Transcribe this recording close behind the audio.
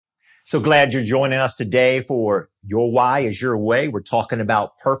So glad you're joining us today for Your Why is Your Way. We're talking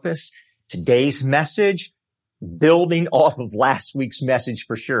about purpose. Today's message, building off of last week's message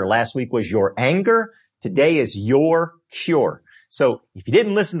for sure. Last week was your anger. Today is your cure. So if you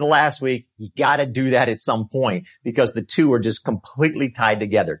didn't listen to last week, you got to do that at some point because the two are just completely tied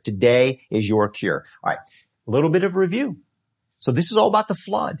together. Today is your cure. All right. A little bit of review. So this is all about the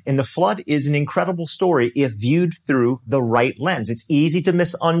flood, and the flood is an incredible story if viewed through the right lens. It's easy to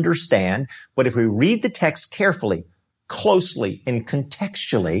misunderstand, but if we read the text carefully, closely, and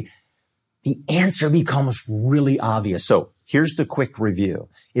contextually, the answer becomes really obvious. So here's the quick review,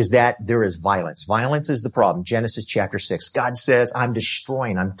 is that there is violence. Violence is the problem. Genesis chapter 6. God says, I'm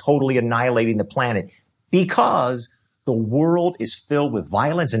totally annihilating the planet because the world is filled with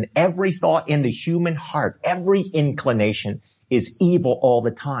violence, and every thought in the human heart, every inclination is evil all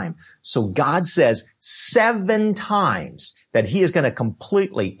the time. So God says 7 times that he is going to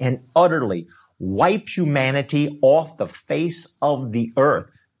completely and utterly wipe humanity off the face of the earth.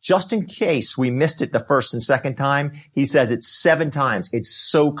 Just in case we missed it the first and second time, he says it 7 times. It's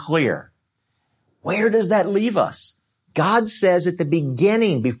so clear. Where does that leave us? God says at the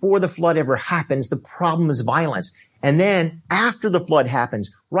beginning, before the flood ever happens, the problem is violence. And then after the flood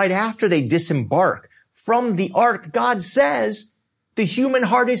happens, right after they disembark from the ark, God says the human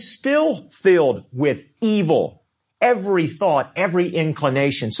heart is still filled with evil. Every thought, every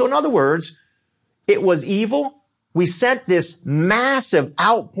inclination. So in other words, it was evil. We sent this massive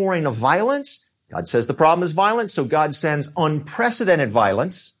outpouring of violence. God says the problem is violence, so God sends unprecedented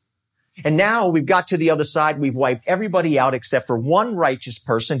violence. And now we've got to the other side. We've wiped everybody out except for one righteous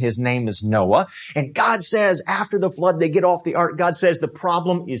person. His name is Noah. And God says after the flood, they get off the ark. God says the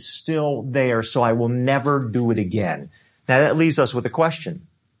problem is still there, so I will never do it again. Now that leaves us with a question.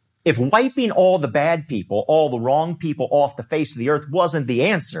 If wiping all the bad people, all the wrong people off the face of the earth wasn't the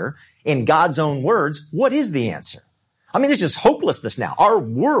answer, in God's own words, what is the answer? I mean, there's just hopelessness now. Our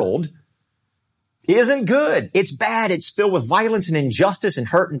world isn't good. It's bad. It's filled with violence and injustice and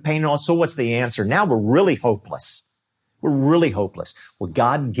hurt and pain and all. So what's the answer? Now we're really hopeless. We're really hopeless. Well,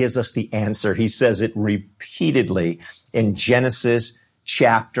 God gives us the answer. He says it repeatedly in Genesis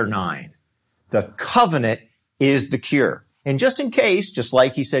chapter 9. The covenant is the cure. And just in case, just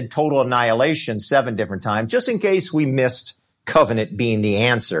like he said total annihilation 7 different times, just in case we missed covenant being the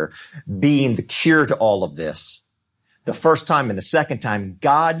answer, being the cure to all of this, the first time and the second time,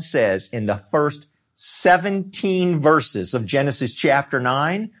 God says in the first 17 verses of Genesis chapter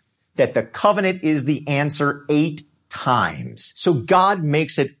 9 that the covenant is the answer 8 times. So God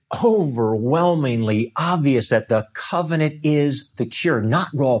makes it overwhelmingly obvious that the covenant is the cure, not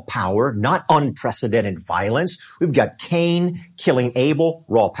raw power, not unprecedented violence. We've got Cain killing Abel,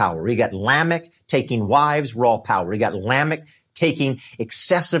 raw power. We got Lamech taking wives, raw power. We got Lamech taking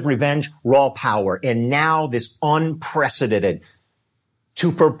excessive revenge, raw power. And now this unprecedented,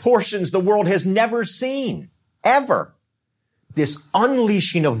 to proportions the world has never seen, ever, this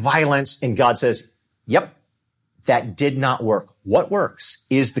unleashing of violence. And God says, yep, that did not work. What works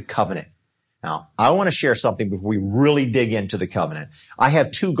is the covenant. Now, I want to share something before we really dig into the covenant. I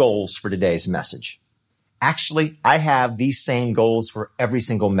have 2 goals for today's message. Actually, I have these same goals for every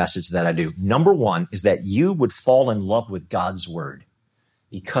single message that I do. Number 1 is that you would fall in love with God's word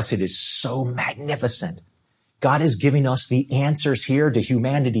because it is so magnificent. God is giving us the answers here to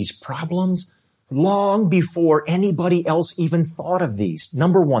humanity's problems long before anybody else even thought of these.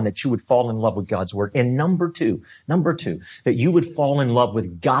 Number 1, that you would fall in love with God's word. And number two, that you would fall in love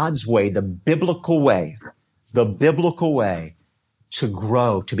with God's way, the biblical way to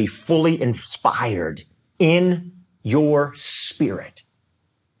grow, to be fully inspired in your spirit,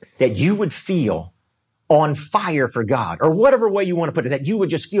 that you would feel on fire for God, or whatever way you want to put it, that you would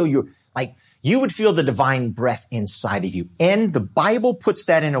just feel you would feel the divine breath inside of you. And the Bible puts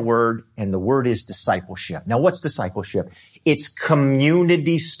that in a word, and the word is discipleship. Now, what's discipleship? It's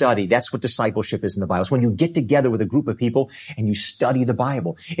community study. That's what discipleship is in the Bible. It's when you get together with a group of people and you study the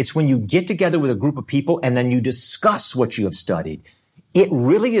Bible. It's when you get together with a group of people and then you discuss what you have studied. It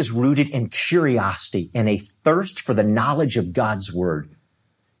really is rooted in curiosity and a thirst for the knowledge of God's word.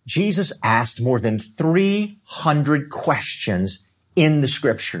 Jesus asked more than 300 questions in the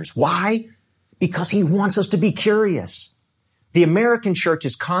scriptures. Why? Because he wants us to be curious. The American church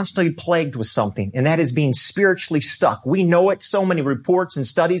is constantly plagued with something, and that is being spiritually stuck. We know it. So many reports and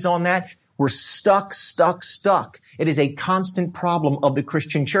studies on that. We're stuck. It is a constant problem of the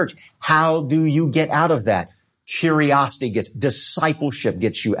Christian church. How do you get out of that? Discipleship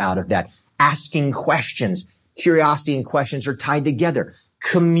gets you out of that. Asking questions. Curiosity and questions are tied together.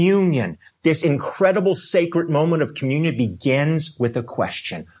 Communion, this incredible sacred moment of communion, begins with a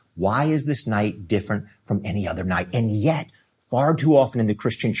question. Why is this night different from any other night? And yet, far too often in the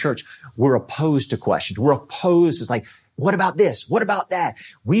Christian church, we're opposed to questions. We're opposed. It's like, what about this? What about that?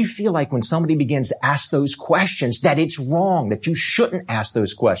 We feel like when somebody begins to ask those questions, that it's wrong, that you shouldn't ask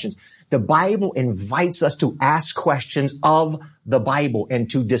those questions. The Bible invites us to ask questions of the Bible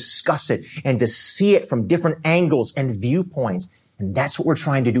and to discuss it and to see it from different angles and viewpoints. And that's what we're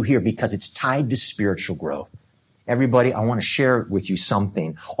trying to do here because it's tied to spiritual growth. Everybody, I want to share with you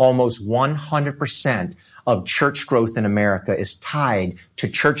something. Almost 100% of church growth in America is tied to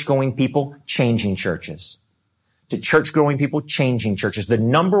church-going people changing churches. To church-going people changing churches. The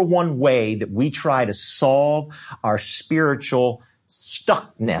number one way that we try to solve our spiritual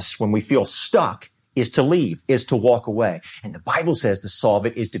stuckness when we feel stuck is to leave, is to walk away. And the Bible says to solve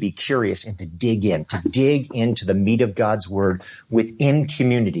it is to be curious and to dig into the meat of God's word within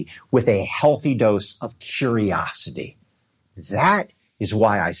community with a healthy dose of curiosity. That is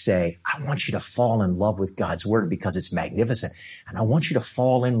why I say, I want you to fall in love with God's word because it's magnificent. And I want you to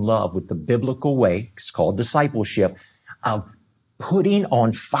fall in love with the biblical way, it's called discipleship, of putting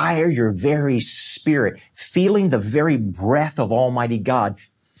on fire your very spirit, feeling the very breath of Almighty God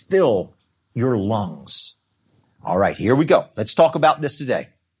fill your lungs. All right, here we go. Let's talk about this today.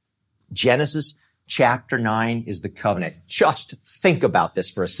 Genesis chapter 9 is the covenant. Just think about this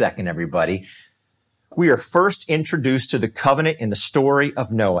for a second, everybody. We are first introduced to the covenant in the story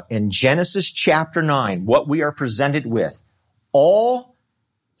of Noah. In Genesis chapter 9, what we are presented with, all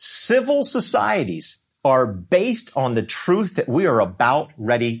civil societies are based on the truth that we are about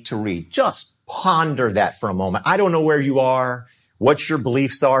ready to read. Just ponder that for a moment. I don't know where you are, what your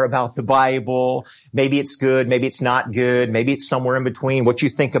beliefs are about the Bible. Maybe it's good, maybe it's not good, maybe it's somewhere in between, what you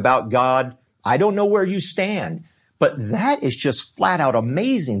think about God. I don't know where you stand. But that is just flat out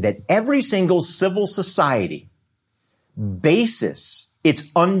amazing that every single civil society bases its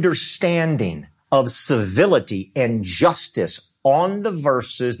understanding of civility and justice on the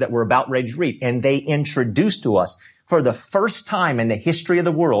verses that we're about ready to read. And they introduce to us for the first time in the history of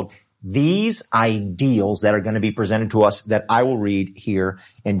the world these ideals that are going to be presented to us that I will read here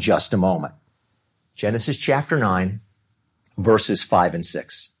in just a moment. Genesis chapter 9, verses 5 and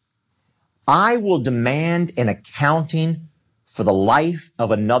 6. I will demand an accounting for the life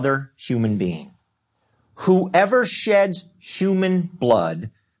of another human being. Whoever sheds human blood,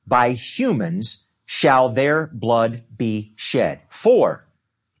 by humans shall their blood be shed. For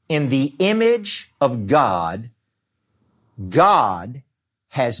in the image of God, God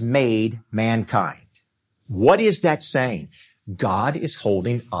has made mankind. What is that saying? God is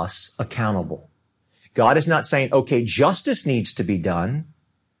holding us accountable. God is not saying, okay, justice needs to be done,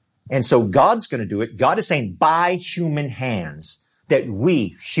 and so God's going to do it. God is saying by human hands that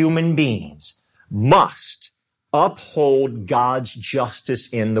we, human beings, must uphold God's justice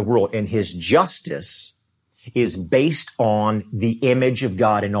in the world. And his justice is based on the image of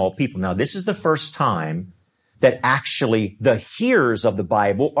God in all people. Now, this is the first time that actually the hearers of the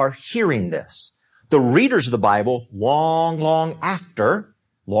Bible are hearing this. The readers of the Bible, long after,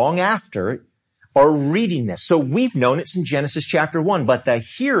 are reading this. So we've known it since Genesis chapter 1, but the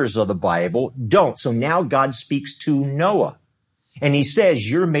hearers of the Bible don't. So now God speaks to Noah. And he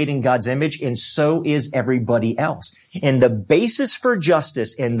says, you're made in God's image, and so is everybody else. And the basis for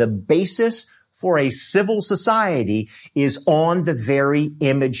justice and the basis for a civil society is on the very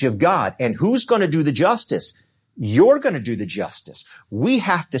image of God. And who's going to do the justice? You're going to do the justice. We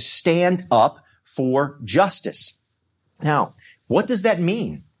have to stand up for justice. Now, what does that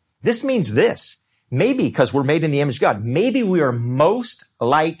mean? This means this. Maybe because we're made in the image of God, maybe we are most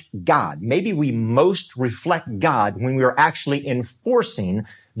like God. Maybe we most reflect God when we are actually enforcing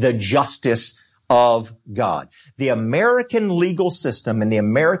the justice of God. The American legal system and the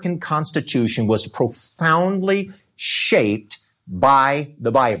American Constitution was profoundly shaped by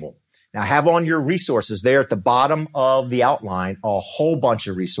the Bible. Now, have on your resources there at the bottom of the outline, a whole bunch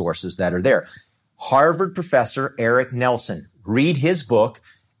of resources that are there. Harvard professor Eric Nelson, read his book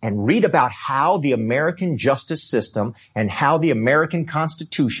and read about how the American justice system and how the American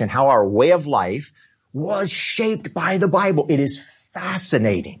Constitution, how our way of life was shaped by the Bible. It is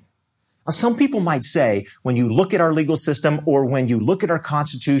fascinating. Now, some people might say, when you look at our legal system or when you look at our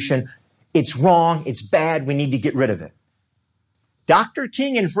Constitution, it's wrong, it's bad, we need to get rid of it. Dr.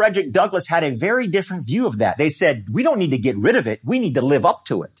 King and Frederick Douglass had a very different view of that. They said, we don't need to get rid of it, we need to live up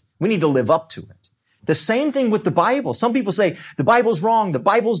to it. We need to live up to it. The same thing with the Bible. Some people say the Bible's wrong, the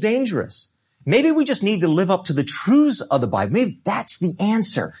Bible's dangerous. Maybe we just need to live up to the truths of the Bible. Maybe that's the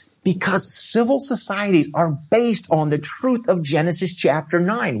answer. Because civil societies are based on the truth of Genesis chapter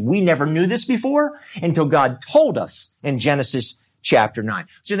 9. We never knew this before until God told us in Genesis chapter 9.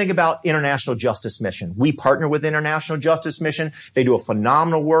 So you think about International Justice Mission. We partner with International Justice Mission. They do a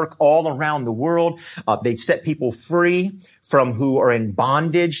phenomenal work all around the world. They set people free from who are in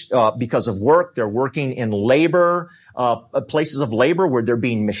bondage because of work. They're working in labor, places of labor where they're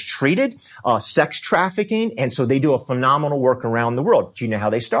being mistreated, sex trafficking. And so they do a phenomenal work around the world. Do you know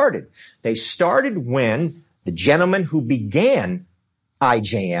how they started? They started when the gentleman who began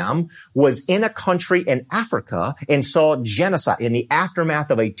IJM was in a country in Africa and saw genocide in the aftermath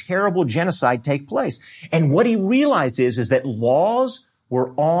of a terrible genocide take place. And what he realized is that laws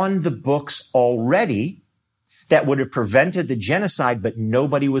were on the books already that would have prevented the genocide, but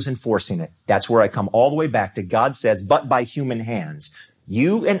nobody was enforcing it. That's where I come all the way back to God says, but by human hands.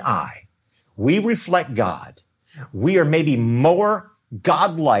 You and I, we reflect God. We are maybe more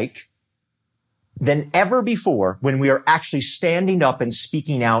godlike than ever before when we are actually standing up and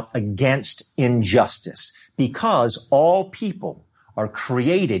speaking out against injustice, because all people are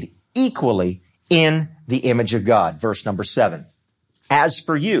created equally in the image of God. Verse number 7. As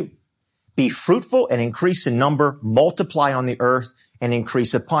for you, be fruitful and increase in number, multiply on the earth and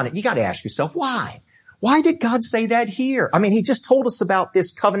increase upon it. You got to ask yourself, why? Why did God say that here? I mean, he just told us about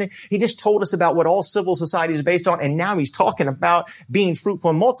this covenant. He just told us about what all civil society is based on. And now he's talking about being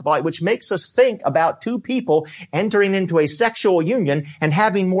fruitful and multiply, which makes us think about two people entering into a sexual union and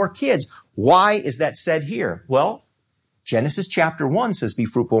having more kids. Why is that said here? Well, Genesis chapter 1 says be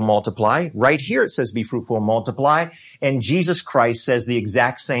fruitful and multiply. Right here it says be fruitful and multiply. And Jesus Christ says the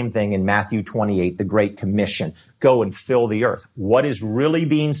exact same thing in Matthew 28, the Great Commission. Go and fill the earth. What is really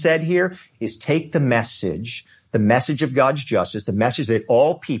being said here is take the message of God's justice, the message that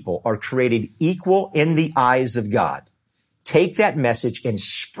all people are created equal in the eyes of God. Take that message and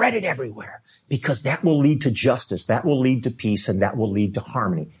spread it everywhere, because that will lead to justice, that will lead to peace, and that will lead to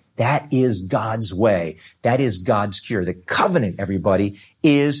harmony. That is God's way. That is God's cure. The covenant, everybody,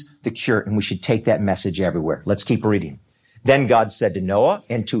 is the cure, and we should take that message everywhere. Let's keep reading. Then God said to Noah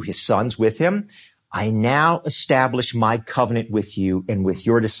and to his sons with him, I now establish my covenant with you and with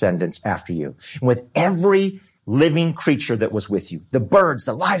your descendants after you, and with every living creature that was with you, the birds,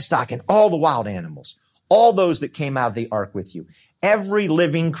 the livestock, and all the wild animals, all those that came out of the ark with you, every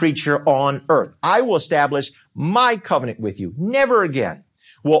living creature on earth. I will establish my covenant with you. Never again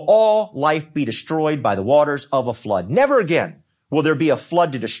will all life be destroyed by the waters of a flood. Never again will there be a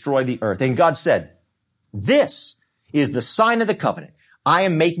flood to destroy the earth. And God said, this is the sign of the covenant I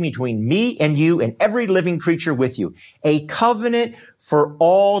am making between me and you and every living creature with you, a covenant for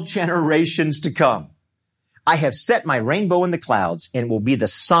all generations to come. I have set my rainbow in the clouds, and it will be the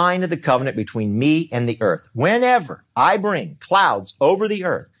sign of the covenant between me and the earth. Whenever I bring clouds over the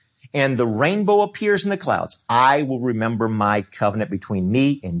earth and the rainbow appears in the clouds, I will remember my covenant between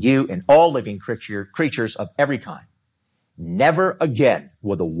me and you and all living creatures of every kind. Never again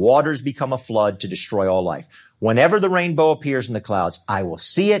will the waters become a flood to destroy all life. Whenever the rainbow appears in the clouds, I will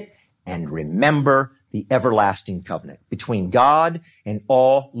see it and remember the everlasting covenant between God and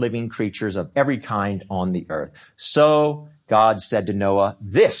all living creatures of every kind on the earth. So God said to Noah,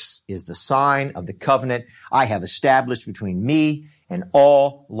 this is the sign of the covenant I have established between me and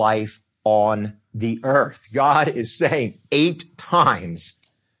all life on the earth. God is saying 8 times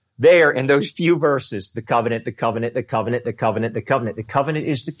there in those few verses, the covenant, the covenant, the covenant, the covenant, the covenant. The covenant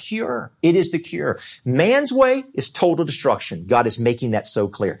is the cure. It is the cure. Man's way is total destruction. God is making that so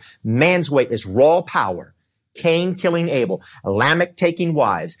clear. Man's way is raw power. Cain killing Abel, Lamech taking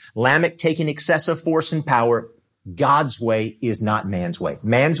wives, Lamech taking excessive force and power. God's way is not man's way.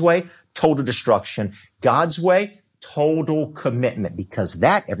 Man's way, total destruction. God's way, total commitment, because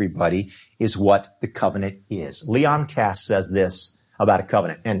that, everybody, is what the covenant is. Leon Kass says this about a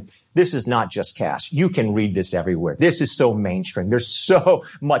covenant. And this is not just Cass. You can read this everywhere. This is so mainstream. There's so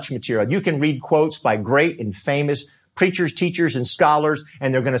much material. You can read quotes by great and famous preachers, teachers, and scholars,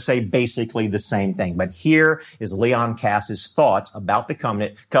 and they're going to say basically the same thing. But here is Leon Kass's thoughts about the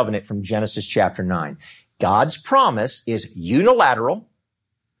covenant from Genesis chapter 9. God's promise is unilateral,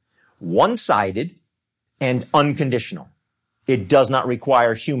 one-sided, and unconditional. It does not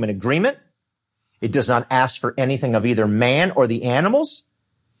require human agreement. It does not ask for anything of either man or the animals.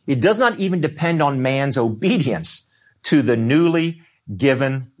 It does not even depend on man's obedience to the newly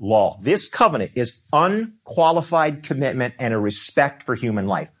given law. This covenant is unqualified commitment and a respect for human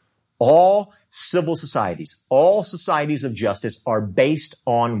life. All civil societies, all societies of justice are based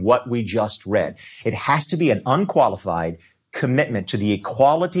on what we just read. It has to be an unqualified commitment to the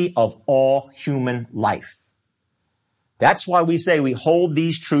equality of all human life. That's why we say we hold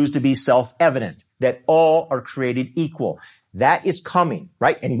these truths to be self-evident, that all are created equal. That is coming,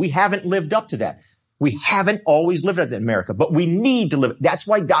 right? And we haven't lived up to that. We haven't always lived up to that in America, but we need to live. That's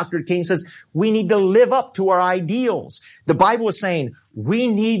why Dr. King says we need to live up to our ideals. The Bible is saying we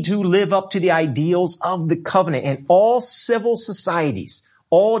need to live up to the ideals of the covenant. And all civil societies,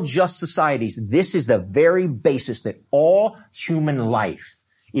 all just societies, this is the very basis that all human life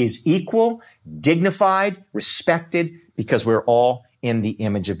is equal, dignified, respected, because we're all in the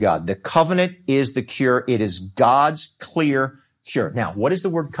image of God. The covenant is the cure. It is God's clear cure. Now, what does the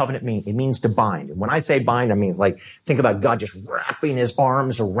word covenant mean? It means to bind. And when I say bind, I mean, like, think about God just wrapping his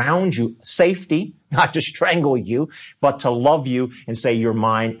arms around you. Safety, not to strangle you, but to love you and say, you're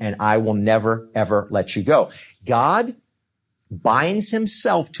mine and I will never, ever let you go. God binds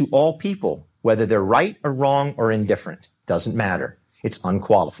himself to all people, whether they're right or wrong or indifferent. Doesn't matter. It's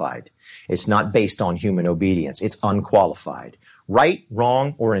unqualified. It's not based on human obedience. It's unqualified. Right,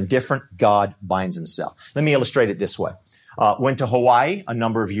 wrong, or indifferent, God binds himself. Let me illustrate it this way. Went to Hawaii a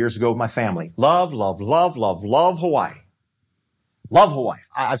number of years ago with my family. Love Hawaii. Love Hawaii.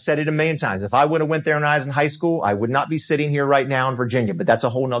 I've said it a million times. If I would have went there when I was in high school, I would not be sitting here right now in Virginia, but that's a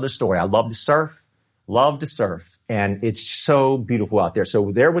whole nother story. I love to surf, and it's so beautiful out there. So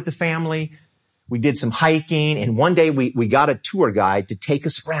we're there with the family. We did some hiking, and one day we got a tour guide to take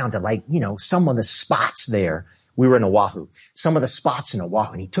us around to some of the spots there. We were in Oahu, some of the spots in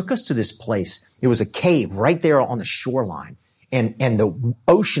Oahu, and he took us to this place. It was a cave right there on the shoreline, and the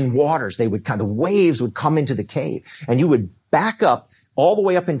ocean waters, the waves would come into the cave, and you would back up all the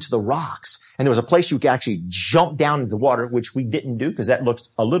way up into the rocks. And there was a place you could actually jump down into the water, which we didn't do because that looked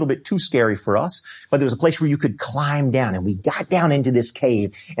a little bit too scary for us. But there was a place where you could climb down, and we got down into this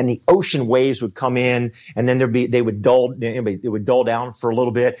cave, and the ocean waves would come in, and then it would dull down for a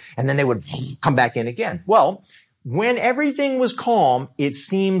little bit, and then they would come back in again. Well, when everything was calm, it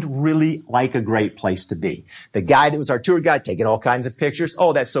seemed really like a great place to be. The guy that was our tour guide taking all kinds of pictures.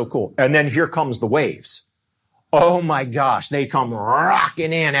 Oh, that's so cool. And then here comes the waves. Oh my gosh, they come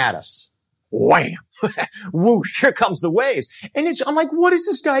rocking in at us. Wham! Whoosh, here comes the waves. And I'm like, what is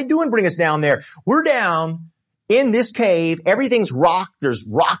this guy doing? Bring us down there. We're down in this cave. Everything's rock. There's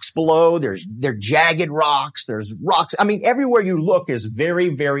rocks below. They're jagged rocks. There's rocks. I mean, everywhere you look is very,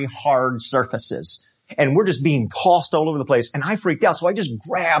 very hard surfaces. And we're just being tossed all over the place. And I freaked out. So I just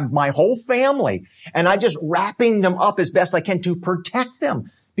grabbed my whole family and I just wrapping them up as best I can to protect them,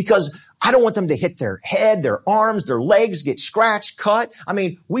 because I don't want them to hit their head, their arms, their legs, get scratched, cut. I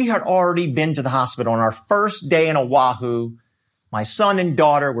mean, we had already been to the hospital on our first day in Oahu. My son and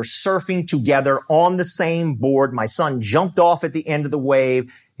daughter were surfing together on the same board. My son jumped off at the end of the wave.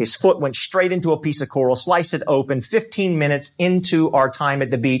 His foot went straight into a piece of coral, sliced it open. 15 minutes into our time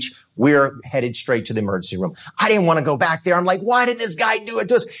at the beach, we're headed straight to the emergency room. I didn't want to go back there. I'm like, why did this guy do it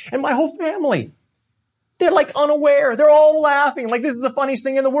to us? And my whole family, they're like unaware. They're all laughing like this is the funniest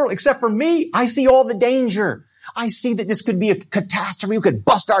thing in the world. Except for me, I see all the danger. I see that this could be a catastrophe. We could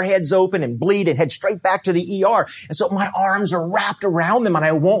bust our heads open and bleed and head straight back to the ER. And so my arms are wrapped around them and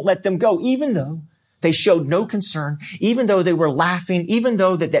I won't let them go, even though they showed no concern, even though they were laughing, even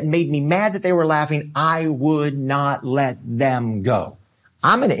though that made me mad that they were laughing. I would not let them go.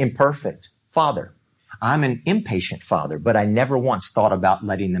 I'm an imperfect father. I'm an impatient father, but I never once thought about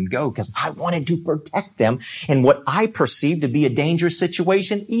letting them go because I wanted to protect them in what I perceived to be a dangerous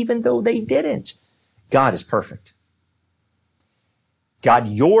situation, even though they didn't. God is perfect. God,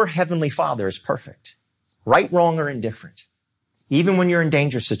 your heavenly Father, is perfect. Right, wrong, or indifferent. Even when you're in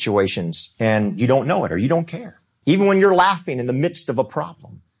dangerous situations and you don't know it or you don't care. Even when you're laughing in the midst of a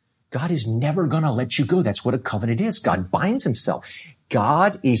problem. God is never going to let you go. That's what a covenant is. God binds himself.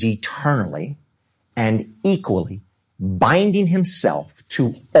 God is eternally and equally binding himself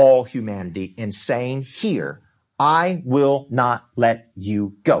to all humanity and saying, here, I will not let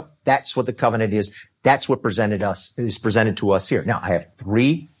you go. That's what the covenant is. That's what is presented to us here. Now, I have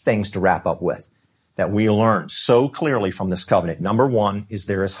 3 things to wrap up with that we learn so clearly from this covenant. Number 1 is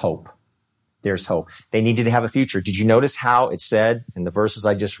there is hope. There's hope. They needed to have a future. Did you notice how it said in the verses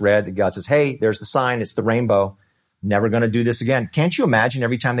I just read that God says, hey, there's the sign. It's the rainbow. Never going to do this again. Can't you imagine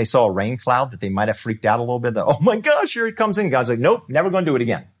every time they saw a rain cloud that they might have freaked out a little bit? That, oh my gosh, here it comes in. God's like, nope, never going to do it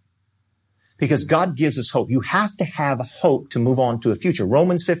again. Because God gives us hope. You have to have hope to move on to a future.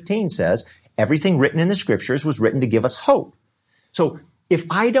 Romans 15 says everything written in the scriptures was written to give us hope. So if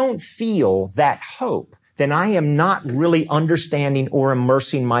I don't feel that hope, then I am not really understanding or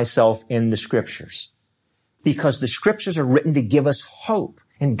immersing myself in the scriptures. Because the scriptures are written to give us hope.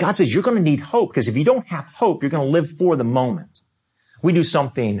 And God says you're going to need hope, because if you don't have hope, you're going to live for the moment. We do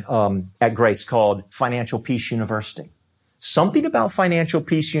something at Grace called Financial Peace University. Something about Financial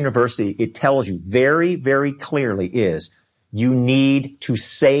Peace University, it tells you very, very clearly is you need to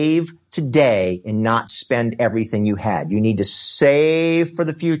save today and not spend everything you had. You need to save for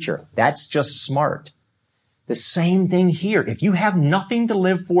the future. That's just smart. The same thing here. If you have nothing to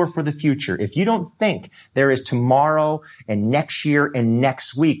live for the future, if you don't think there is tomorrow and next year and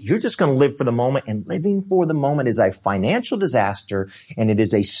next week, you're just going to live for the moment, and living for the moment is a financial disaster, and it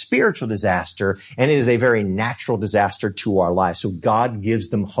is a spiritual disaster, and it is a very natural disaster to our lives. So God gives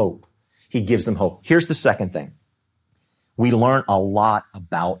them hope. He gives them hope. Here's the second thing. We learn a lot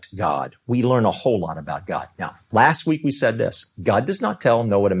about God. We learn a whole lot about God. Now, last week we said this. God does not tell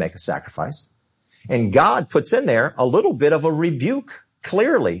Noah to make a sacrifice. And God puts in there a little bit of a rebuke,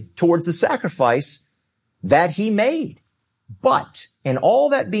 clearly, towards the sacrifice that he made. But, and all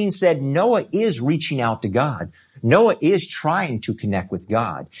that being said, Noah is reaching out to God. Noah is trying to connect with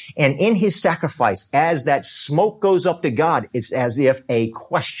God. And in his sacrifice, as that smoke goes up to God, it's as if a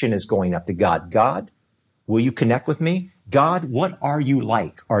question is going up to God. God, will you connect with me? God, what are you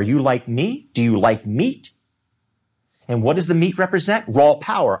like? Are you like me? Do you like meat? And what does the meat represent? Raw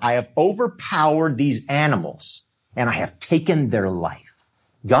power. I have overpowered these animals and I have taken their life.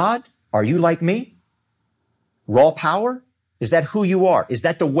 God, are you like me? Raw power? Is that who you are? Is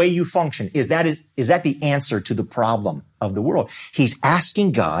that the way you function? Is that the answer to the problem of the world? He's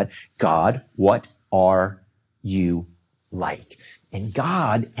asking God, God, what are you like? And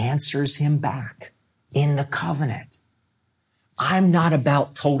God answers him back in the covenant. I'm not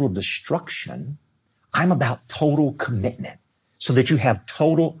about total destruction. I'm about total commitment so that you have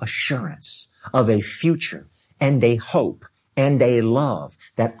total assurance of a future and a hope and a love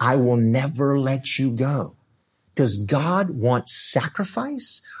that I will never let you go. Does God want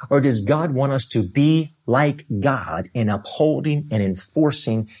sacrifice, or does God want us to be like God in upholding and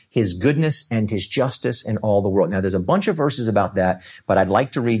enforcing his goodness and his justice in all the world? Now, there's a bunch of verses about that, but I'd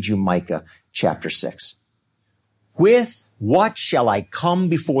like to read you Micah chapter 6. With what shall I come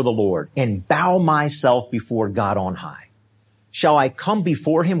before the Lord and bow myself before God on high? Shall I come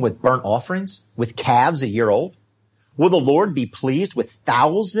before him with burnt offerings, with calves a year old? Will the Lord be pleased with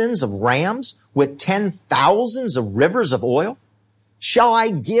thousands of rams, with 10,000s of rivers of oil? Shall I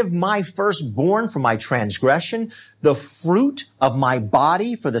give my firstborn for my transgression, the fruit of my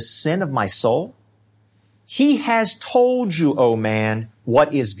body for the sin of my soul? He has told you, O man,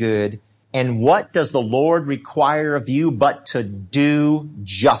 what is good. And what does the Lord require of you but to do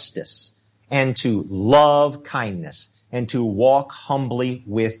justice and to love kindness and to walk humbly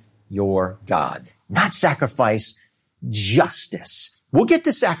with your God? Not sacrifice, justice. We'll get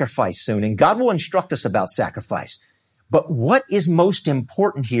to sacrifice soon, and God will instruct us about sacrifice. But what is most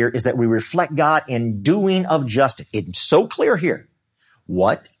important here is that we reflect God in doing of justice. It's so clear here.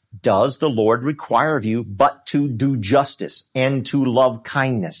 What does the Lord require of you but to do justice and to love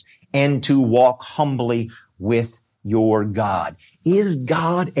kindness and to walk humbly with your God? Is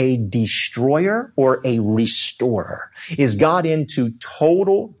God a destroyer or a restorer? Is God into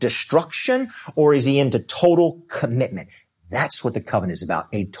total destruction, or is he into total commitment? That's what the covenant is about,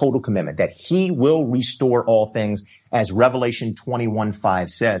 a total commitment, that he will restore all things. As Revelation 21:5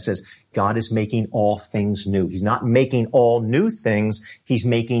 says God is making all things new. He's not making all new things. He's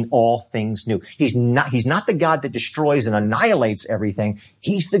making all things new. He's not the God that destroys and annihilates everything.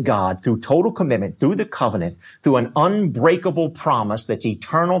 He's the God through total commitment, through the covenant, through an unbreakable promise that's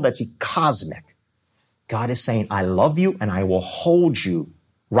eternal, that's cosmic. God is saying, I love you and I will hold you,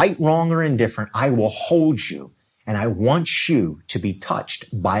 right, wrong, or indifferent. I will hold you. And I want you to be touched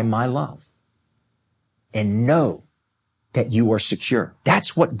by my love and know that you are secure.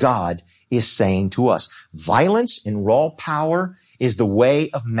 That's what God is saying to us. Violence and raw power is the way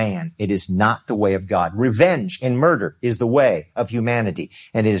of man. It is not the way of God. Revenge and murder is the way of humanity,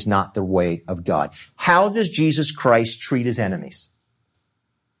 and it is not the way of God. How does Jesus Christ treat his enemies?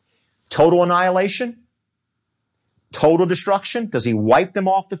 Total annihilation? Total destruction? Does he wipe them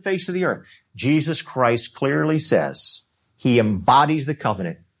off the face of the earth? Jesus Christ clearly says he embodies the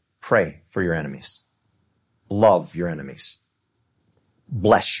covenant. Pray for your enemies. Love your enemies.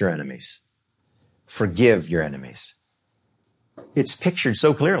 Bless your enemies. Forgive your enemies. It's pictured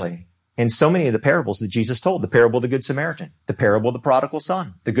so clearly in so many of the parables that Jesus told. The parable of the Good Samaritan, the parable of the prodigal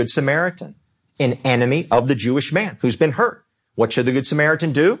son, the Good Samaritan, an enemy of the Jewish man who's been hurt. What should the Good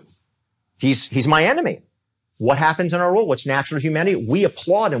Samaritan do? He's my enemy. What happens in our world? What's natural to humanity? We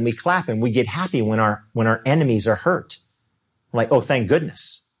applaud and we clap and we get happy when our enemies are hurt. Like, oh, thank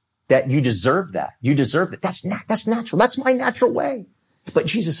goodness that you deserve that. You deserve that. That's natural. That's my natural way. But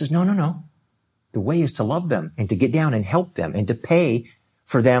Jesus says, no. The way is to love them and to get down and help them and to pay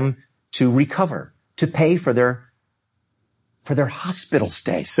for them to recover, to pay for their for their hospital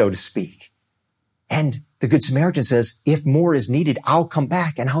stay, so to speak. And the Good Samaritan says, if more is needed, I'll come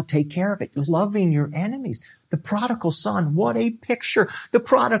back and I'll take care of it. Loving your enemies. The prodigal son, what a picture. The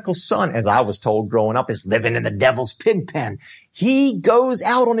prodigal son, as I was told growing up, is living in the devil's pig pen. He goes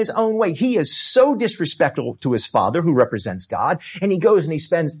out on his own way. He is so disrespectful to his father, who represents God, and he goes and he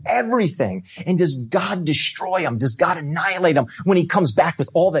spends everything. And does God destroy him? Does God annihilate him when he comes back with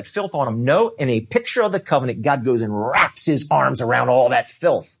all that filth on him? No, in a picture of the covenant, God goes and wraps his arms around all that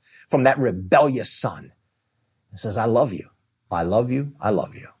filth from that rebellious son. He says, I love you. I love you. I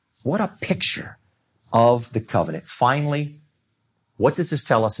love you. What a picture of the covenant. Finally, what does this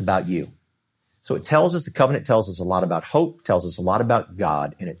tell us about you? So it tells us, the covenant tells us a lot about hope, tells us a lot about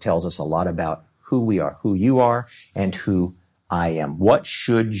God, and it tells us a lot about who we are, who you are, and who I am. What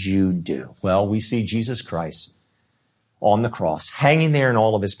should you do? Well, we see Jesus Christ on the cross, hanging there in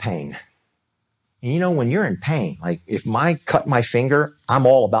all of his pain. And you know, when you're in pain, like if I cut my finger, I'm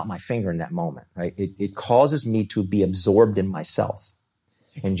all about my finger in that moment, right? It causes me to be absorbed in myself.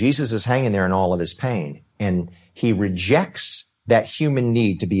 And Jesus is hanging there in all of his pain, and he rejects that human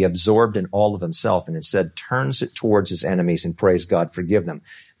need to be absorbed in all of himself, and instead turns it towards his enemies and prays, God, forgive them.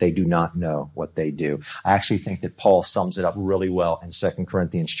 They do not know what they do. I actually think that Paul sums it up really well in 2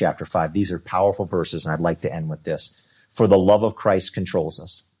 Corinthians chapter 5. These are powerful verses, and I'd like to end with this. For the love of Christ controls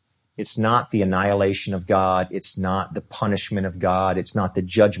us. It's not the annihilation of God. It's not the punishment of God. It's not the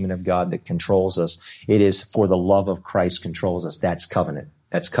judgment of God that controls us. It is for the love of Christ controls us. That's covenant.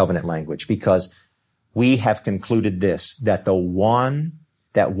 That's covenant language, because we have concluded this, that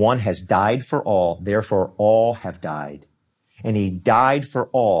one has died for all, therefore all have died. And he died for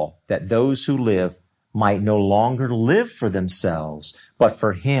all, that those who live might no longer live for themselves, but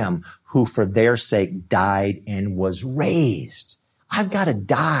for him who for their sake died and was raised. I've got to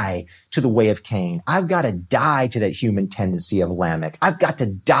die to the way of Cain. I've got to die to that human tendency of Lamech. I've got to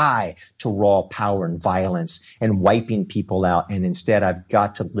die to raw power and violence and wiping people out. And instead, I've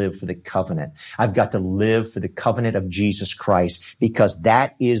got to live for the covenant. I've got to live for the covenant of Jesus Christ, because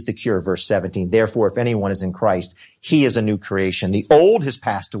that is the cure. Verse 17, therefore, if anyone is in Christ, he is a new creation. The old has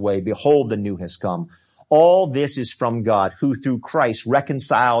passed away. Behold, the new has come. All this is from God, who through Christ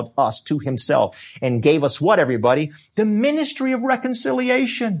reconciled us to himself and gave us what, everybody? The ministry of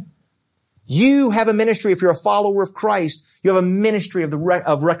reconciliation. You have a ministry. If you're a follower of Christ, you have a ministry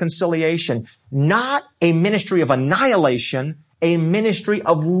of reconciliation, not a ministry of annihilation, a ministry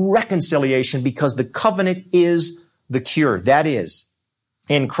of reconciliation, because the covenant is the cure. That is,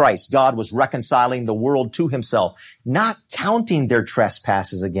 in Christ, God was reconciling the world to himself, not counting their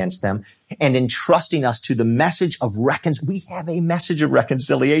trespasses against them, and entrusting us to the message of reconciliation. We have a message of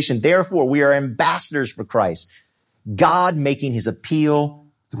reconciliation. Therefore, we are ambassadors for Christ, God making his appeal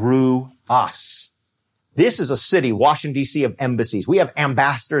through us. This is a city, Washington, D.C., of embassies. We have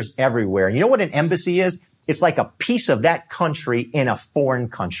ambassadors everywhere. You know what an embassy is? It's like a piece of that country in a foreign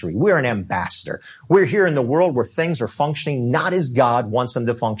country. We're an ambassador. We're here in the world where things are functioning not as God wants them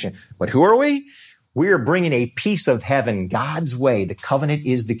to function. But who are we? We are bringing a piece of heaven God's way. The covenant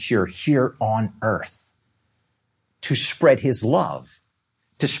is the cure here on earth to spread his love,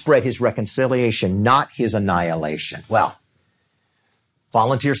 to spread his reconciliation, not his annihilation. Well,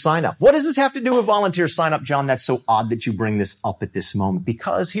 volunteer sign up. What does this have to do with volunteer sign up, John? That's so odd that you bring this up at this moment,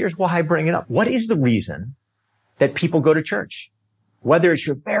 because here's why I bring it up. What is the reason that people go to church? Whether it's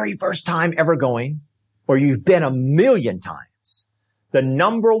your very first time ever going or you've been 1,000,000 times, the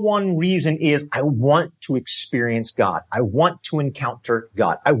number one reason is I want to experience God. I want to encounter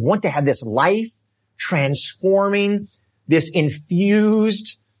God. I want to have this life transforming, this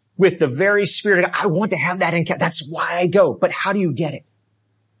infused with the very Spirit of God. I want to have that encounter. That's why I go. But how do you get it?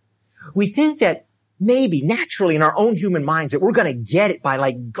 We think that maybe naturally in our own human minds that we're going to get it by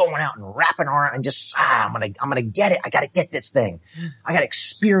like going out and wrapping our and just, I'm going to get it. I got to get this thing. I got to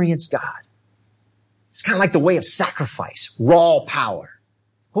experience God. It's kind of like the way of sacrifice, raw power.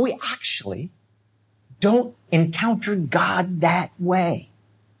 But we actually don't encounter God that way.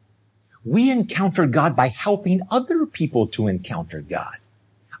 We encounter God by helping other people to encounter God.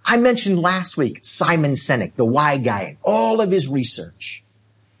 I mentioned last week Simon Sinek, the why guy, and all of his research.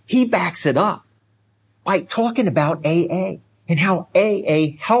 He backs it up by talking about AA and how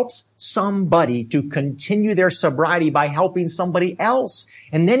AA helps somebody to continue their sobriety by helping somebody else.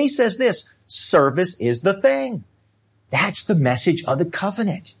 And then he says this, service is the thing. That's the message of the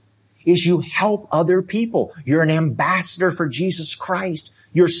covenant, is you help other people. You're an ambassador for Jesus Christ.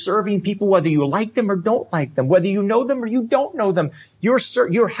 You're serving people whether you like them or don't like them, whether you know them or you don't know them.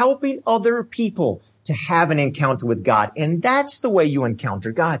 You're helping other people to have an encounter with God. And that's the way you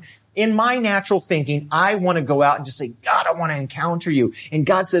encounter God. In my natural thinking, I want to go out and just say, God, I want to encounter you. And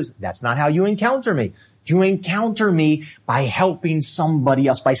God says, that's not how you encounter me. You encounter me by helping somebody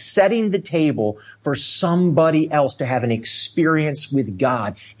else, by setting the table for somebody else to have an experience with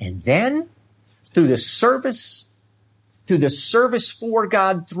God. And then through the service for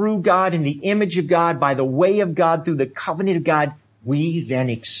God, through God, in the image of God, by the way of God, through the covenant of God, we then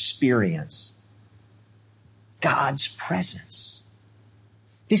experience God's presence.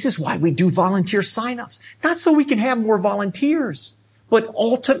 This is why we do volunteer sign-ups. Not so we can have more volunteers, but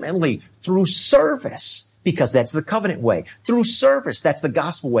ultimately through service, because that's the covenant way. Through service, that's the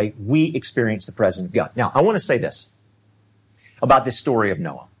gospel way, we experience the presence of God. Now, I want to say this about this story of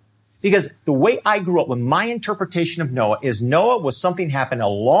Noah. Because the way I grew up with my interpretation of Noah is Noah was something happened a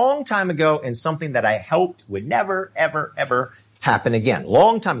long time ago and something that I hoped would never, ever, ever happen again.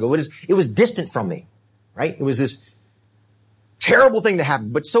 Long time ago. It was distant from me, right? It was this terrible thing that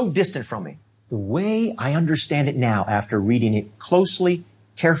happened, but so distant from me. The way I understand it now, after reading it closely,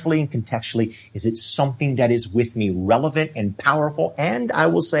 carefully, and contextually, is it's something that is with me, relevant and powerful, and I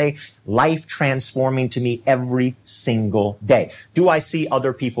will say life transforming to me every single day. Do I see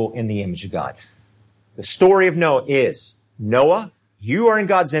other people in the image of God? The story of Noah is, Noah, you are in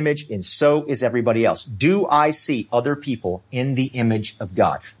God's image, and so is everybody else. Do I see other people in the image of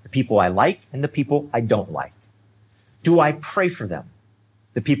God? The people I like and the people I don't like. Do I pray for them?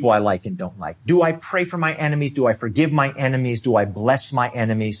 The people I like and don't like. Do I pray for my enemies? Do I forgive my enemies? Do I bless my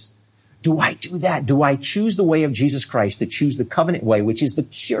enemies? Do I do that? Do I choose the way of Jesus Christ, to choose the covenant way, which is the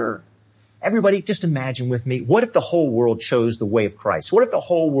cure? Everybody, just imagine with me, what if the whole world chose the way of Christ? What if the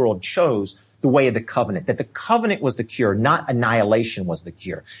whole world chose the way of the covenant? That the covenant was the cure, not annihilation was the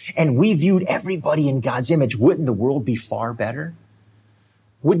cure. And we viewed everybody in God's image. Wouldn't the world be far better?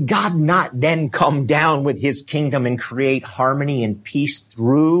 Would God not then come down with his kingdom and create harmony and peace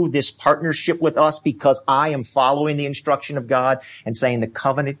through this partnership with us, because I am following the instruction of God and saying the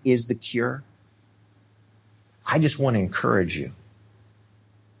covenant is the cure? I just want to encourage you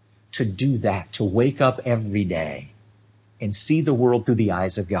to do that, to wake up every day and see the world through the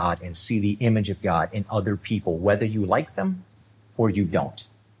eyes of God and see the image of God in other people, whether you like them or you don't.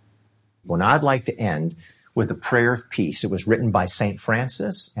 Well, I'd like to end with a prayer of peace. It was written by St.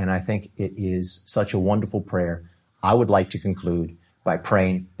 Francis, and I think it is such a wonderful prayer. I would like to conclude by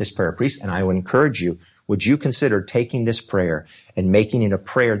praying this prayer, priest, and I would encourage you, would you consider taking this prayer and making it a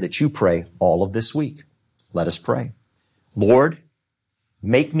prayer that you pray all of this week? Let us pray. Lord,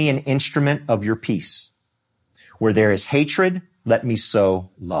 make me an instrument of your peace. Where there is hatred, let me sow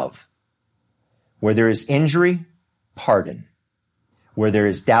love. Where there is injury, pardon. Where there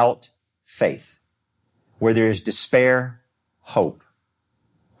is doubt, faith. Where there is despair, hope.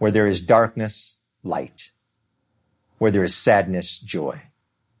 Where there is darkness, light. Where there is sadness, joy.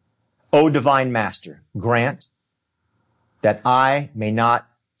 O divine Master, grant that I may not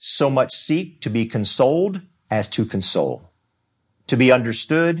so much seek to be consoled as to console, to be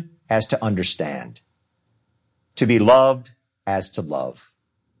understood as to understand, to be loved as to love.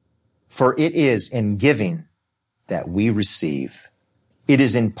 For it is in giving that we receive. It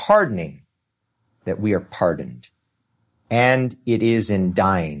is in pardoning that we are pardoned. And it is in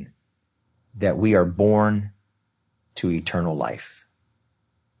dying that we are born to eternal life.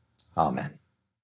 Amen.